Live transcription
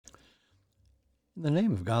In the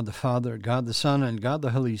name of God the Father, God the Son, and God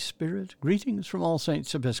the Holy Spirit, greetings from All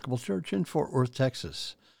Saints Episcopal Church in Fort Worth,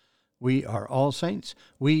 Texas. We are All Saints.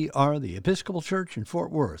 We are the Episcopal Church in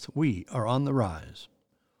Fort Worth. We are on the rise.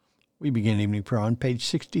 We begin evening prayer on page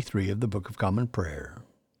 63 of the Book of Common Prayer.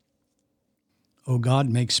 O God,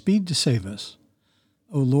 make speed to save us.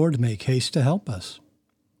 O Lord, make haste to help us.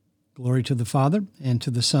 Glory to the Father, and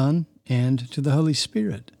to the Son, and to the Holy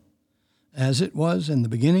Spirit, as it was in the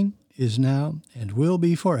beginning, is now, and will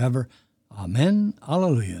be forever. Amen.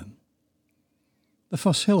 Alleluia. The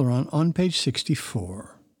Phosphilron on page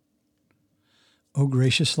 64. O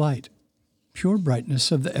gracious light, pure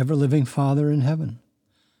brightness of the ever-living Father in heaven,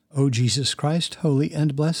 O Jesus Christ, holy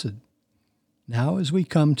and blessed, now as we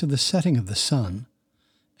come to the setting of the sun,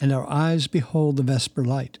 and our eyes behold the vesper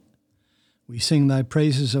light, we sing thy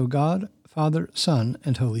praises, O God, Father, Son,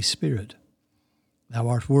 and Holy Spirit. Thou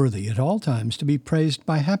art worthy at all times to be praised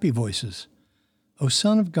by happy voices, O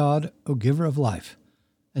Son of God, O Giver of life,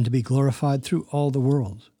 and to be glorified through all the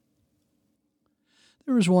world.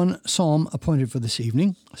 There is one psalm appointed for this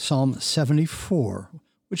evening, Psalm 74,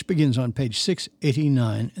 which begins on page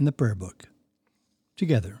 689 in the prayer book.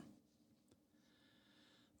 Together.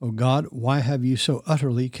 O God, why have you so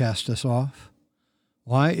utterly cast us off?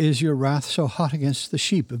 Why is your wrath so hot against the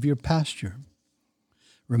sheep of your pasture?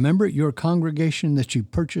 Remember your congregation that you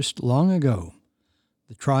purchased long ago,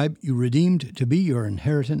 the tribe you redeemed to be your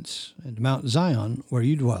inheritance, and Mount Zion where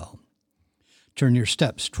you dwell. Turn your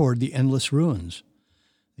steps toward the endless ruins.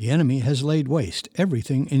 The enemy has laid waste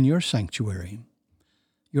everything in your sanctuary.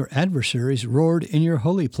 Your adversaries roared in your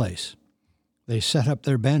holy place. They set up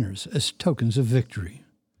their banners as tokens of victory.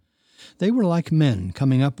 They were like men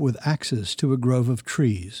coming up with axes to a grove of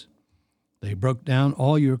trees. They broke down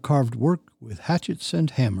all your carved work with hatchets and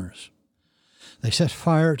hammers. They set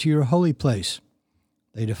fire to your holy place.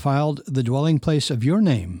 They defiled the dwelling place of your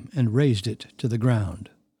name and razed it to the ground.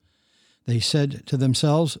 They said to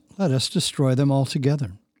themselves, let us destroy them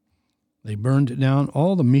altogether. They burned down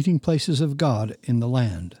all the meeting places of God in the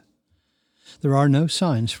land. There are no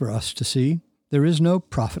signs for us to see. There is no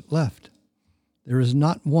prophet left. There is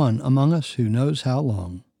not one among us who knows how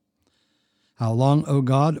long. How long, O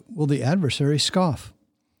God, will the adversary scoff?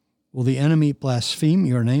 Will the enemy blaspheme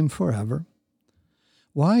your name forever?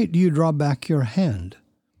 Why do you draw back your hand?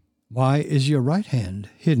 Why is your right hand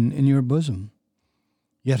hidden in your bosom?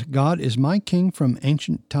 Yet God is my King from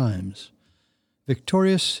ancient times,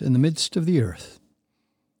 victorious in the midst of the earth.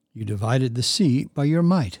 You divided the sea by your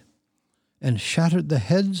might, and shattered the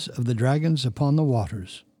heads of the dragons upon the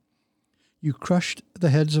waters. You crushed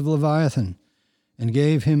the heads of Leviathan, and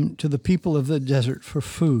gave him to the people of the desert for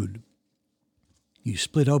food. You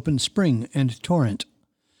split open spring and torrent.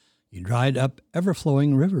 You dried up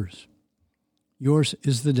ever-flowing rivers. Yours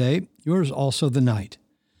is the day, yours also the night.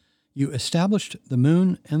 You established the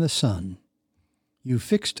moon and the sun. You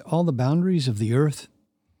fixed all the boundaries of the earth.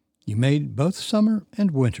 You made both summer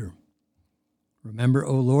and winter. Remember,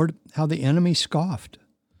 O Lord, how the enemy scoffed,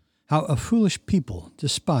 how a foolish people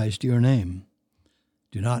despised your name.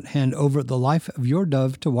 Do not hand over the life of your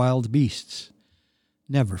dove to wild beasts.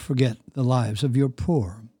 Never forget the lives of your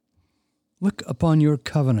poor. Look upon your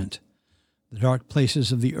covenant. The dark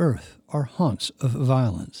places of the earth are haunts of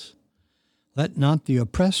violence. Let not the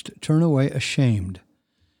oppressed turn away ashamed.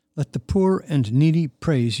 Let the poor and needy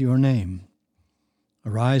praise your name.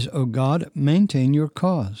 Arise, O God, maintain your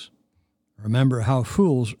cause. Remember how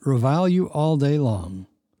fools revile you all day long.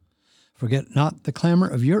 Forget not the clamor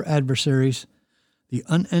of your adversaries, the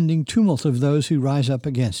unending tumult of those who rise up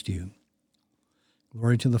against you.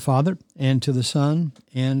 Glory to the Father, and to the Son,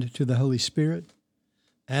 and to the Holy Spirit,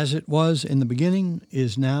 as it was in the beginning,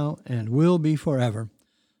 is now, and will be forever.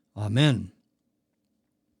 Amen.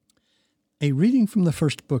 A reading from the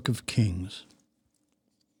first book of Kings.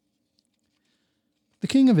 The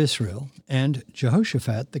king of Israel and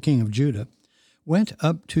Jehoshaphat, the king of Judah, went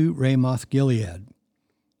up to Ramoth Gilead.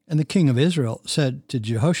 And the king of Israel said to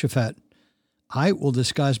Jehoshaphat, I will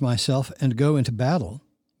disguise myself and go into battle,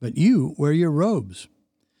 but you wear your robes.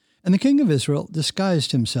 And the king of Israel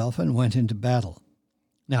disguised himself and went into battle.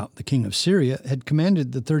 Now the king of Syria had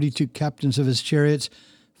commanded the 32 captains of his chariots,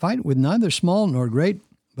 fight with neither small nor great,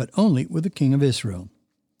 but only with the king of Israel.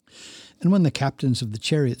 And when the captains of the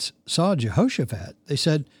chariots saw Jehoshaphat, they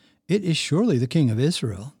said, It is surely the king of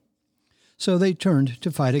Israel. So they turned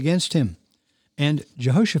to fight against him. And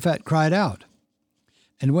Jehoshaphat cried out.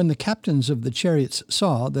 And when the captains of the chariots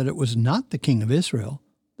saw that it was not the king of Israel,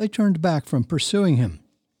 they turned back from pursuing him.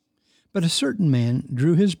 But a certain man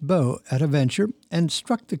drew his bow at a venture and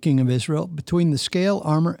struck the king of Israel between the scale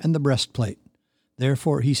armor and the breastplate.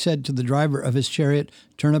 Therefore he said to the driver of his chariot,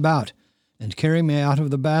 Turn about, and carry me out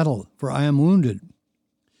of the battle, for I am wounded.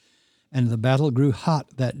 And the battle grew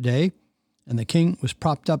hot that day, and the king was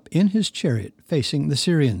propped up in his chariot, facing the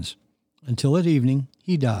Syrians, until at evening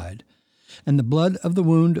he died, and the blood of the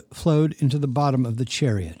wound flowed into the bottom of the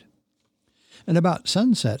chariot. And about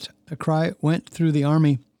sunset a cry went through the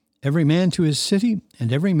army, Every man to his city,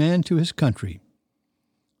 and every man to his country.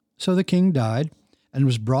 So the king died, and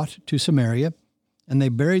was brought to Samaria, and they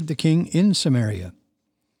buried the king in Samaria.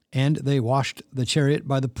 And they washed the chariot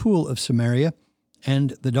by the pool of Samaria,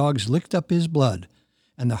 and the dogs licked up his blood,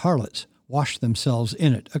 and the harlots washed themselves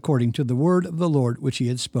in it, according to the word of the Lord which he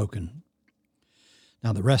had spoken.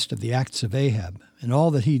 Now the rest of the acts of Ahab, and all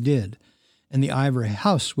that he did, and the ivory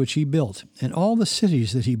house which he built, and all the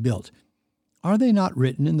cities that he built, are they not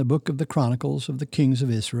written in the book of the Chronicles of the kings of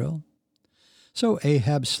Israel? So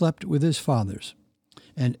Ahab slept with his fathers,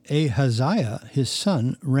 and Ahaziah his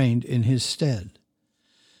son reigned in his stead.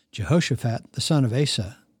 Jehoshaphat the son of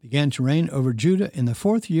Asa began to reign over Judah in the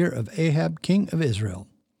 4th year of Ahab king of Israel.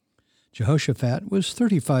 Jehoshaphat was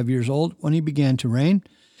 35 years old when he began to reign,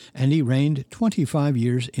 and he reigned 25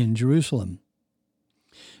 years in Jerusalem.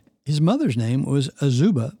 His mother's name was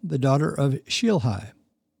Azubah, the daughter of Shilhi.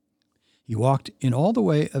 He walked in all the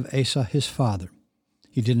way of Asa his father.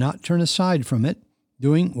 He did not turn aside from it,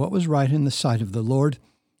 doing what was right in the sight of the Lord.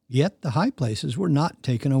 Yet the high places were not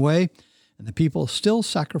taken away, and the people still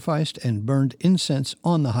sacrificed and burned incense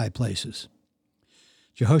on the high places.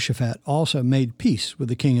 Jehoshaphat also made peace with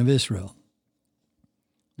the king of Israel.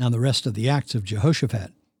 Now the rest of the acts of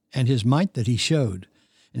Jehoshaphat, and his might that he showed,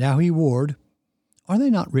 and how he warred, are they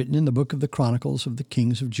not written in the book of the Chronicles of the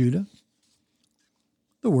kings of Judah?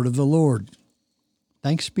 The word of the Lord.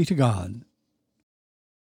 Thanks be to God.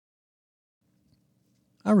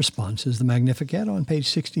 Our response is the Magnificat on page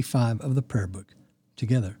 65 of the prayer book.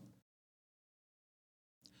 Together.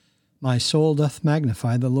 My soul doth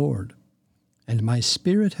magnify the Lord, and my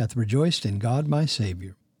spirit hath rejoiced in God my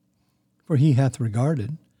Saviour. For he hath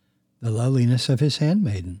regarded the lowliness of his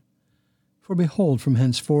handmaiden. For behold, from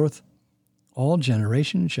henceforth all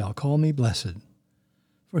generations shall call me blessed.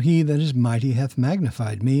 For he that is mighty hath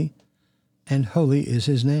magnified me, and holy is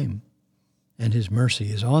his name. And his mercy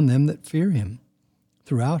is on them that fear him,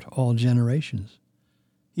 throughout all generations.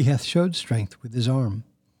 He hath showed strength with his arm.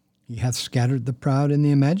 He hath scattered the proud in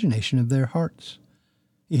the imagination of their hearts.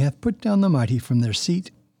 He hath put down the mighty from their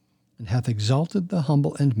seat, and hath exalted the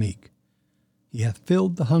humble and meek. He hath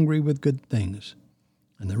filled the hungry with good things,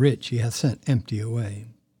 and the rich he hath sent empty away.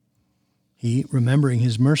 He, remembering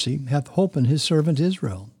his mercy, hath holpen his servant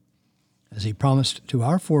Israel, as he promised to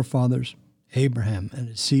our forefathers, Abraham and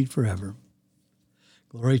his seed forever.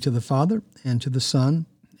 Glory to the Father, and to the Son,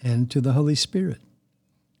 and to the Holy Spirit,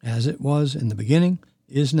 as it was in the beginning,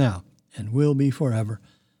 is now, and will be forever.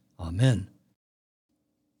 Amen.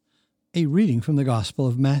 A reading from the Gospel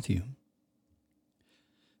of Matthew.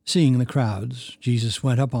 Seeing the crowds, Jesus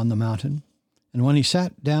went up on the mountain, and when he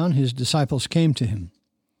sat down, his disciples came to him.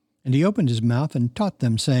 And he opened his mouth and taught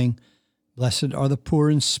them, saying, Blessed are the poor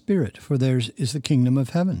in spirit, for theirs is the kingdom of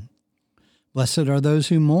heaven. Blessed are those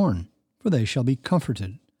who mourn, for they shall be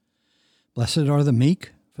comforted. Blessed are the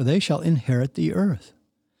meek, for they shall inherit the earth.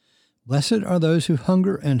 Blessed are those who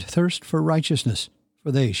hunger and thirst for righteousness,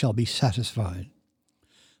 for they shall be satisfied.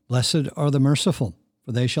 Blessed are the merciful,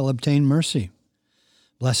 for they shall obtain mercy.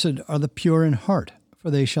 Blessed are the pure in heart,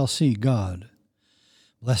 for they shall see God.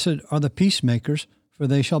 Blessed are the peacemakers, for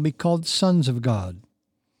they shall be called sons of God.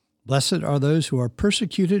 Blessed are those who are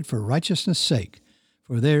persecuted for righteousness' sake,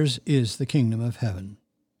 for theirs is the kingdom of heaven.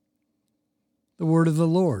 The word of the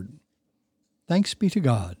Lord. Thanks be to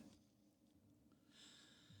God.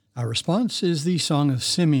 Our response is the Song of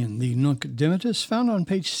Simeon, the Nunc Dimittis, found on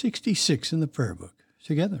page 66 in the prayer book.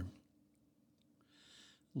 Together.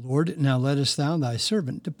 Lord, now lettest thou thy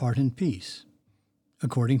servant depart in peace,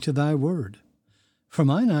 according to thy word. For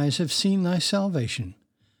mine eyes have seen thy salvation,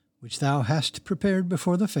 which thou hast prepared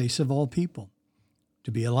before the face of all people,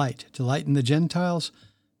 to be a light to lighten the Gentiles,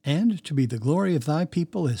 and to be the glory of thy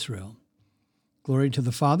people Israel. Glory to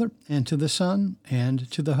the Father, and to the Son, and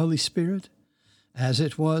to the Holy Spirit, as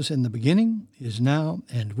it was in the beginning, is now,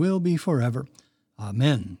 and will be forever.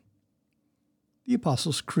 Amen. The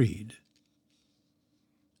Apostles' Creed.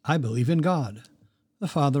 I believe in God, the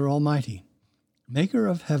Father Almighty, maker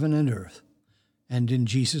of heaven and earth, and in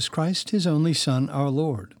Jesus Christ, his only Son, our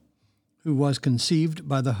Lord, who was conceived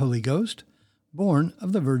by the Holy Ghost, born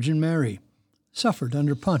of the Virgin Mary, suffered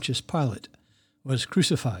under Pontius Pilate, was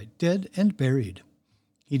crucified, dead, and buried.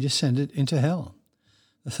 He descended into hell.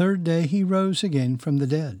 The third day he rose again from the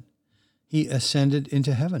dead. he ascended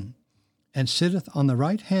into heaven, and sitteth on the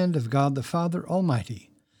right hand of God the Father Almighty.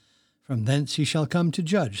 From thence he shall come to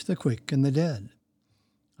judge the quick and the dead.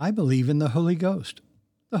 I believe in the Holy Ghost,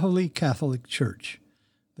 the Holy Catholic Church,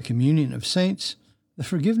 the communion of saints, the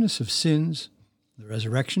forgiveness of sins, the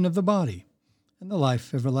resurrection of the body, and the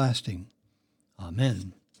life everlasting.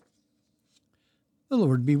 Amen. The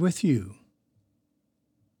Lord be with you.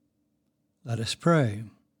 Let us pray.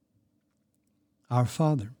 Our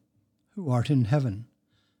Father, who art in heaven,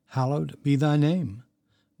 hallowed be thy name.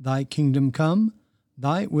 Thy kingdom come,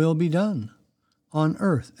 thy will be done, on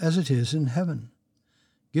earth as it is in heaven.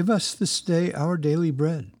 Give us this day our daily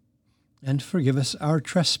bread, and forgive us our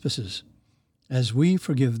trespasses, as we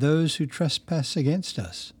forgive those who trespass against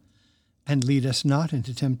us. And lead us not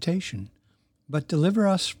into temptation, but deliver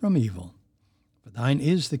us from evil. For thine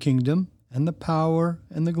is the kingdom, and the power,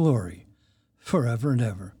 and the glory, forever and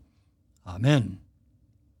ever. Amen.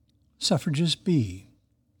 Suffrages B.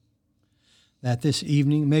 That this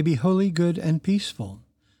evening may be holy, good, and peaceful,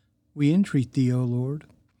 we entreat thee, O Lord,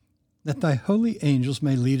 that thy holy angels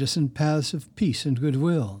may lead us in paths of peace and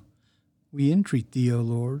goodwill. We entreat thee, O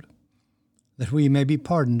Lord, that we may be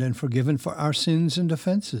pardoned and forgiven for our sins and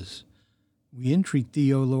offenses. We entreat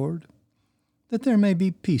thee, O Lord, that there may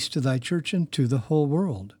be peace to thy church and to the whole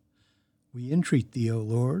world. We entreat thee, O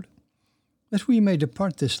Lord, that we may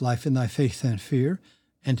depart this life in thy faith and fear,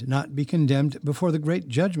 and not be condemned before the great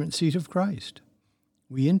judgment seat of Christ.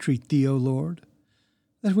 We entreat thee, O Lord,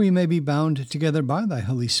 that we may be bound together by thy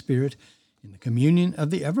Holy Spirit in the communion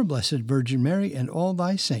of the ever-blessed Virgin Mary and all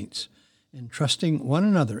thy saints, entrusting one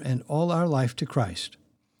another and all our life to Christ.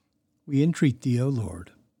 We entreat thee, O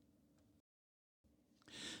Lord.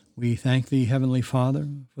 We thank thee, Heavenly Father,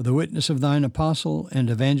 for the witness of thine apostle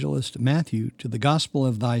and evangelist Matthew to the gospel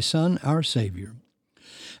of thy Son, our Savior.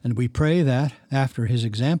 And we pray that, after his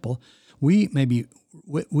example, we may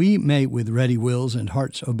with ready wills and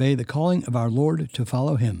hearts obey the calling of our Lord to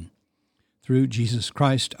follow him. Through Jesus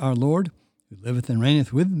Christ our Lord, who liveth and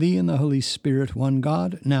reigneth with thee in the Holy Spirit, one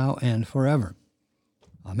God, now and forever.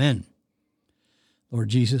 Amen. Lord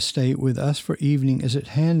Jesus, stay with us, for evening is at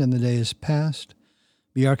hand and the day is past.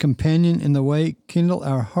 Be our companion in the way, kindle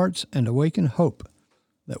our hearts, and awaken hope,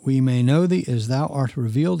 that we may know thee as thou art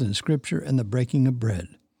revealed in Scripture and the breaking of bread.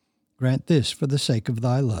 Grant this for the sake of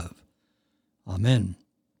thy love. Amen.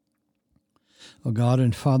 O God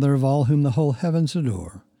and Father of all whom the whole heavens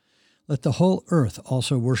adore, let the whole earth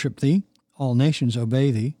also worship thee, all nations obey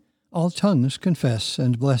thee, all tongues confess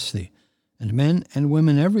and bless thee, and men and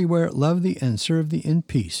women everywhere love thee and serve thee in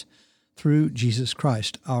peace, through Jesus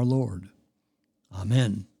Christ our Lord.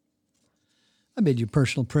 Amen. I bid you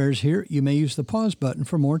personal prayers here. You may use the pause button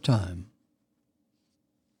for more time.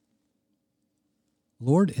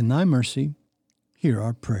 Lord, in thy mercy, hear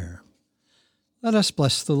our prayer. Let us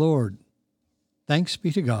bless the Lord. Thanks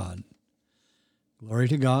be to God. Glory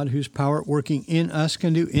to God, whose power working in us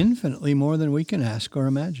can do infinitely more than we can ask or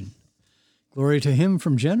imagine. Glory to him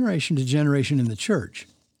from generation to generation in the church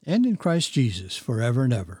and in Christ Jesus forever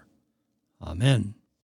and ever. Amen.